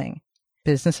enjoy doing.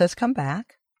 Business has come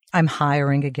back. I'm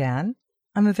hiring again.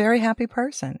 I'm a very happy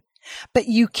person. But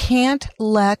you can't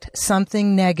let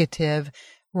something negative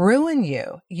ruin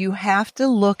you. You have to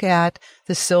look at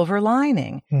the silver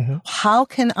lining. How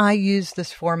can I use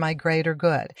this for my greater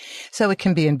good? So it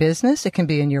can be in business, it can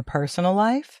be in your personal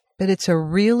life, but it's a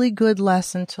really good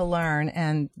lesson to learn,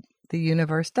 and the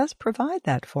universe does provide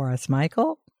that for us,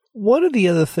 Michael. One of the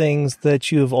other things that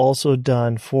you've also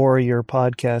done for your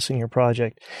podcast and your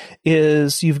project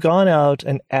is you've gone out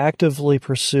and actively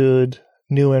pursued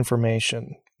new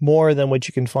information. More than what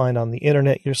you can find on the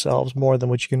internet yourselves, more than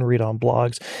what you can read on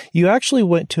blogs. You actually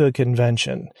went to a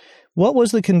convention. What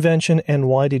was the convention and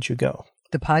why did you go?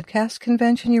 The podcast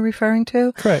convention you're referring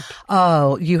to? Correct.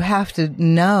 Oh, you have to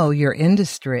know your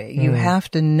industry. You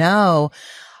have to know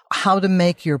how to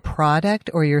make your product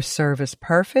or your service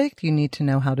perfect. You need to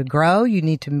know how to grow. You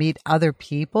need to meet other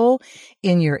people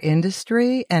in your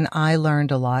industry. And I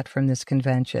learned a lot from this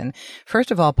convention. First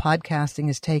of all, podcasting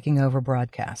is taking over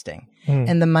broadcasting.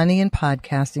 And the money in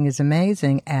podcasting is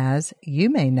amazing. As you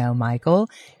may know, Michael,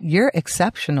 you're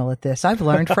exceptional at this. I've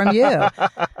learned from you.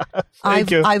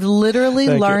 I've literally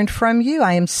learned from you.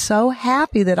 I am so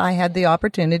happy that I had the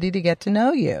opportunity to get to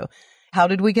know you. How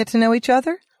did we get to know each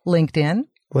other? LinkedIn.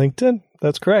 LinkedIn.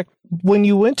 That's correct. When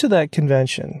you went to that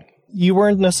convention, you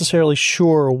weren't necessarily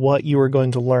sure what you were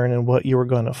going to learn and what you were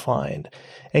going to find.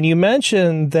 And you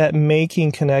mentioned that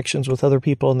making connections with other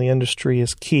people in the industry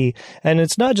is key. And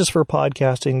it's not just for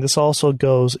podcasting. This also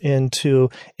goes into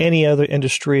any other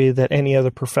industry that any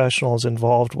other professional is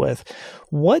involved with.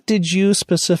 What did you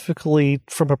specifically,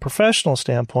 from a professional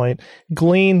standpoint,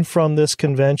 glean from this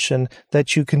convention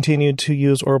that you continued to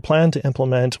use or plan to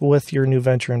implement with your new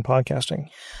venture in podcasting?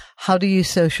 How to use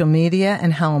social media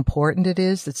and how important it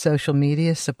is that social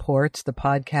media supports the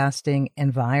podcasting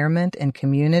environment and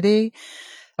community.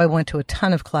 I went to a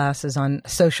ton of classes on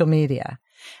social media,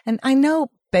 and I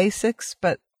know basics,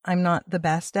 but I'm not the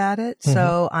best at it.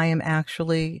 So I am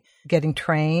actually getting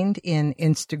trained in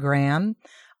Instagram.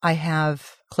 I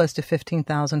have close to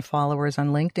 15,000 followers on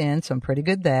LinkedIn, so I'm pretty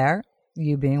good there.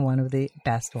 You being one of the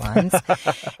best ones.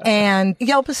 And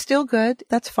Yelp is still good.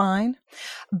 That's fine.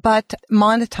 But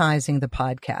monetizing the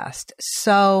podcast.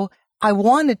 So I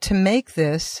wanted to make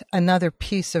this another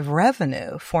piece of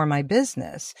revenue for my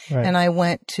business. Right. And I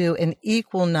went to an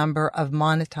equal number of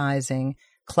monetizing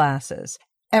classes.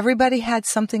 Everybody had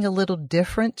something a little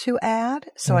different to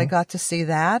add. So I got to see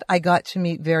that. I got to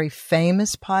meet very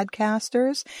famous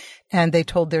podcasters, and they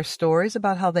told their stories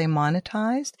about how they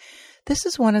monetized. This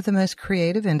is one of the most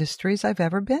creative industries I've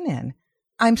ever been in.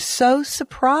 I'm so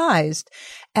surprised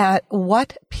at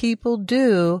what people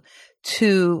do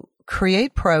to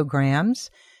create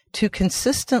programs, to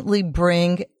consistently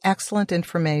bring excellent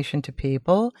information to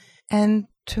people, and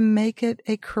to make it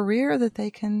a career that they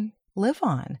can live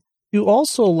on. You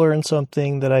also learned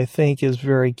something that I think is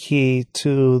very key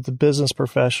to the business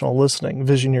professional listening,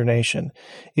 Vision Your Nation,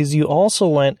 is you also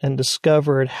went and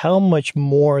discovered how much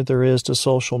more there is to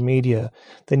social media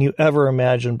than you ever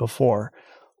imagined before.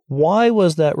 Why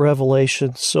was that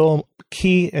revelation so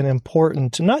key and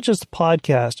important to not just the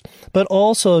podcast, but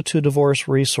also to Divorce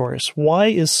Resource? Why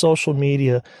is social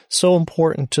media so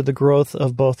important to the growth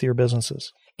of both your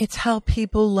businesses? It's how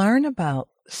people learn about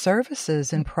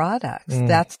services and products.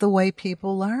 That's the way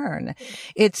people learn.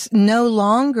 It's no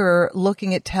longer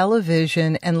looking at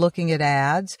television and looking at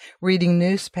ads, reading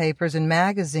newspapers and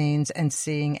magazines and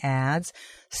seeing ads.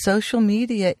 Social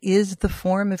media is the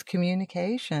form of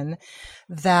communication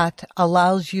that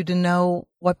allows you to know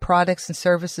what products and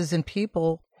services and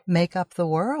people make up the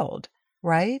world,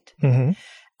 right? Mm-hmm.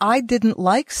 I didn't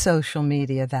like social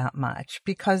media that much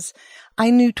because I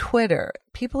knew Twitter.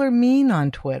 People are mean on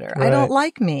Twitter. Right. I don't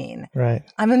like mean. Right.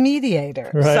 I'm a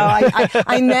mediator. Right. So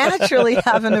I naturally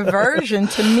have an aversion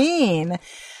to mean.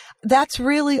 That's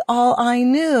really all I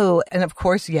knew. And of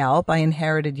course, Yelp. I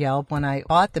inherited Yelp when I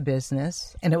bought the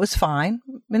business, and it was fine,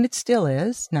 and it still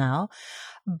is now.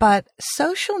 But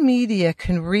social media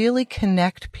can really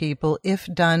connect people if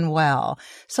done well.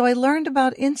 So I learned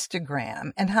about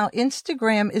Instagram and how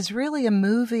Instagram is really a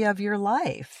movie of your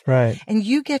life. Right. And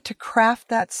you get to craft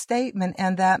that statement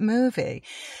and that movie.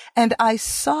 And I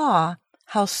saw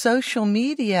how social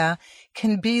media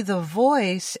can be the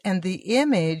voice and the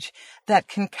image that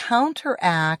can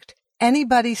counteract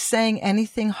anybody saying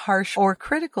anything harsh or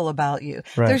critical about you.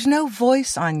 Right. There's no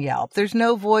voice on Yelp. There's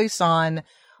no voice on,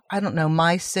 I don't know,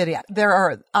 My City. There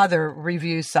are other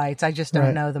review sites. I just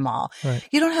don't know them all. Right.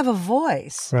 You don't have a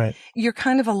voice. Right. You're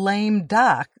kind of a lame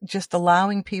duck, just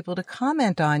allowing people to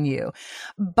comment on you.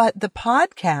 But the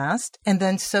podcast and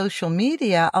then social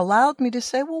media allowed me to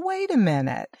say, well, wait a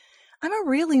minute. I'm a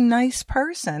really nice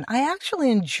person. I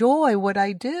actually enjoy what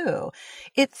I do.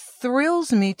 It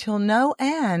thrills me till no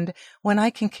end when I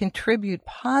can contribute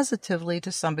positively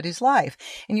to somebody's life.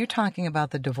 And you're talking about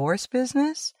the divorce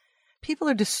business? People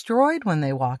are destroyed when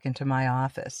they walk into my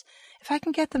office. If I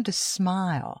can get them to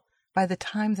smile by the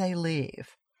time they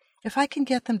leave, if I can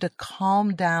get them to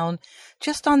calm down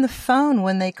just on the phone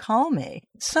when they call me.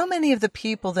 So many of the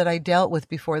people that I dealt with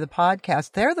before the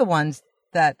podcast, they're the ones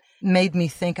that made me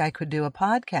think I could do a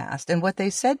podcast. And what they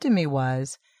said to me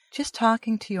was, just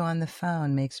talking to you on the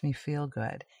phone makes me feel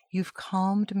good. You've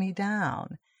calmed me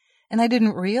down. And I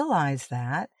didn't realize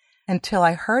that until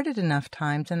I heard it enough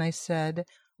times. And I said,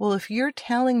 well, if you're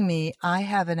telling me I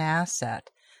have an asset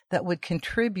that would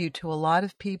contribute to a lot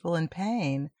of people in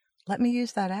pain, let me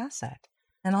use that asset.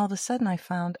 And all of a sudden I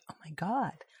found, oh my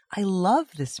God, I love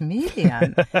this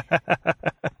medium.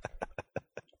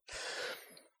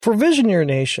 For Vision Your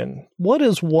Nation, what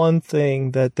is one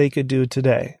thing that they could do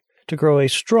today to grow a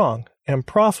strong and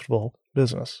profitable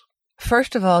business?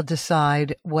 First of all,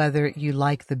 decide whether you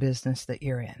like the business that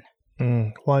you're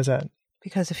in. Why is that?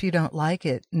 Because if you don't like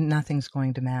it, nothing's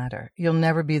going to matter. You'll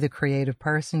never be the creative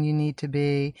person you need to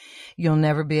be. You'll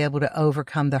never be able to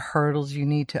overcome the hurdles you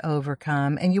need to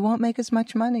overcome, and you won't make as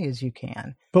much money as you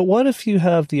can. But what if you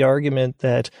have the argument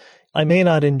that I may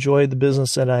not enjoy the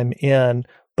business that I'm in,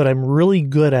 but I'm really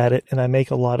good at it and I make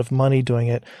a lot of money doing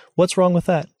it? What's wrong with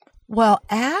that? Well,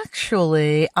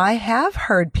 actually, I have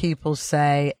heard people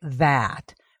say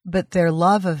that, but their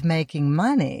love of making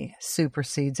money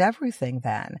supersedes everything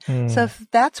then. So if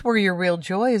that's where your real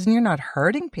joy is and you're not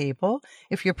hurting people,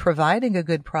 if you're providing a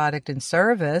good product and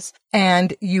service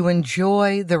and you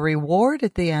enjoy the reward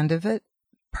at the end of it,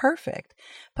 perfect.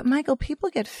 But Michael, people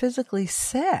get physically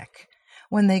sick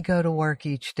when they go to work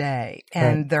each day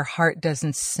and their heart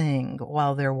doesn't sing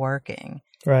while they're working.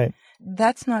 Right.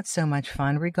 That's not so much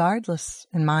fun, regardless,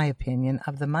 in my opinion,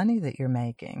 of the money that you're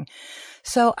making.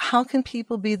 So how can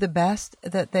people be the best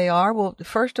that they are? Well,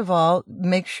 first of all,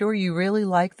 make sure you really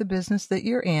like the business that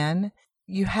you're in.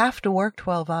 You have to work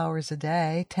 12 hours a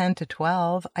day, 10 to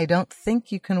 12. I don't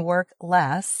think you can work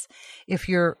less if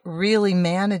you're really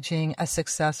managing a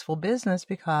successful business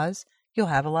because you'll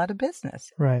have a lot of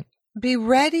business. Right. Be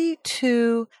ready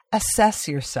to assess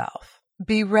yourself.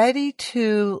 Be ready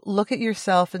to look at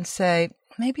yourself and say,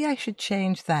 maybe I should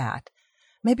change that.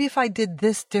 Maybe if I did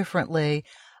this differently,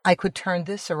 I could turn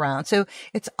this around. So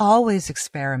it's always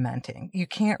experimenting. You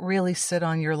can't really sit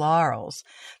on your laurels.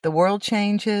 The world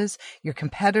changes, your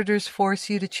competitors force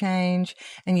you to change,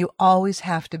 and you always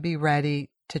have to be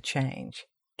ready to change.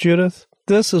 Judith,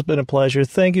 this has been a pleasure.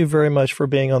 Thank you very much for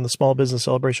being on the Small Business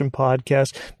Celebration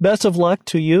podcast. Best of luck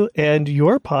to you and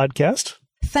your podcast.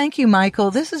 Thank you, Michael.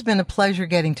 This has been a pleasure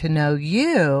getting to know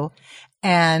you,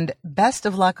 and best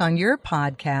of luck on your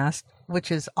podcast.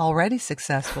 which is already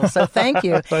successful. So thank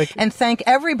you. And thank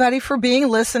everybody for being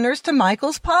listeners to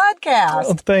Michael's podcast.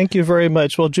 Well, thank you very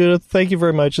much. Well, Judith, thank you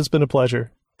very much. It's been a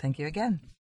pleasure. Thank you again.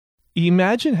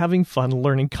 Imagine having fun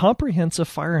learning comprehensive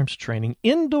firearms training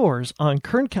indoors on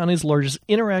Kern County's largest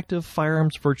interactive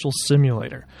firearms virtual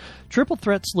simulator. Triple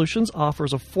Threat Solutions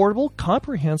offers affordable,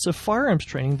 comprehensive firearms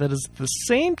training that is the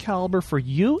same caliber for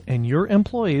you and your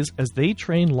employees as they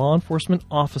train law enforcement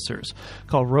officers.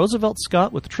 Call Roosevelt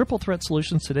Scott with Triple Threat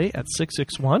Solutions today at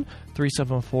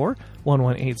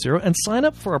 661-374-1180 and sign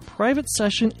up for a private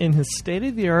session in his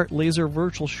state-of-the-art laser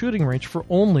virtual shooting range for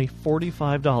only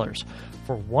 $45.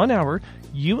 For 1 hour,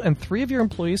 you and 3 of your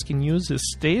employees can use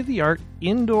his state-of-the-art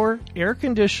indoor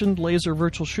air-conditioned laser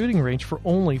virtual shooting range for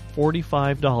only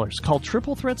 $45. Call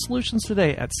Triple Threat Solutions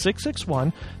today at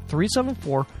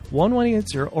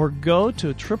 661-374-1180 or go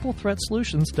to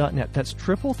triplethreatsolutions.net. That's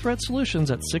Triple Threat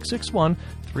Solutions at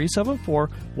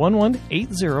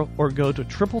 661-374-1180 or go to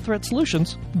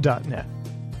triplethreatsolutions.net.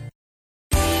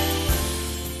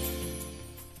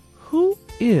 Who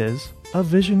is a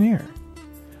visioneer?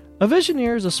 A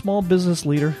visioneer is a small business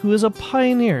leader who is a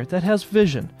pioneer that has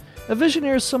vision. A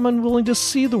visioneer is someone willing to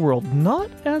see the world not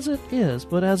as it is,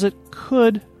 but as it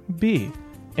could be,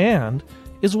 and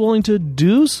is willing to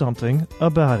do something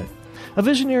about it. A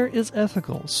visioneer is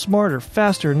ethical, smarter,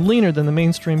 faster, and leaner than the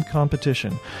mainstream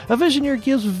competition. A visioneer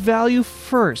gives value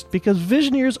first because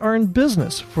visioneers are in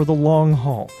business for the long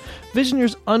haul.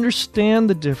 Visioneers understand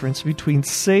the difference between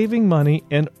saving money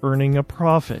and earning a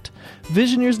profit.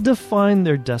 Visioneers define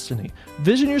their destiny.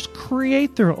 Visioneers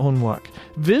create their own luck.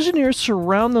 Visioneers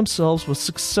surround themselves with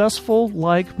successful,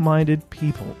 like-minded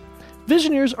people.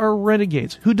 Visioneers are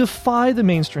renegades who defy the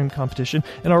mainstream competition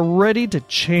and are ready to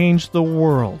change the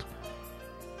world.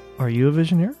 Are you a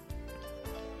visioneer?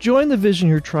 Join the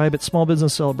Visioneer Tribe at Small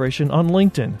Business Celebration on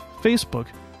LinkedIn, Facebook,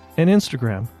 and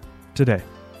Instagram today.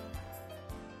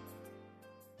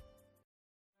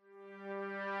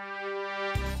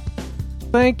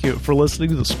 Thank you for listening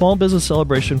to the Small Business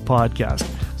Celebration podcast.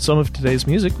 Some of today's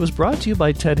music was brought to you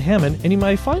by Ted Hammond, and you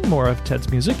might find more of Ted's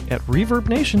music at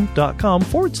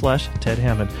ReverbNation.com/Ted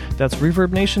Hammond. That's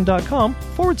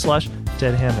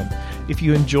ReverbNation.com/Ted Hammond. If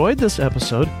you enjoyed this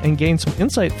episode and gained some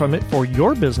insight from it for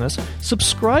your business,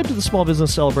 subscribe to the Small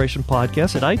Business Celebration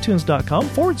podcast at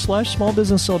iTunes.com/Small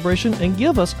Business Celebration and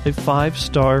give us a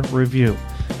 5-star review.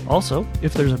 Also,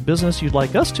 if there's a business you'd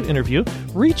like us to interview,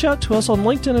 reach out to us on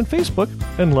LinkedIn and Facebook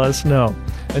and let us know.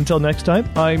 Until next time,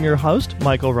 I'm your host,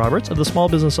 Michael Roberts of the Small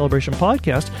Business Celebration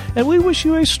podcast, and we wish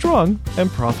you a strong and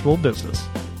profitable business.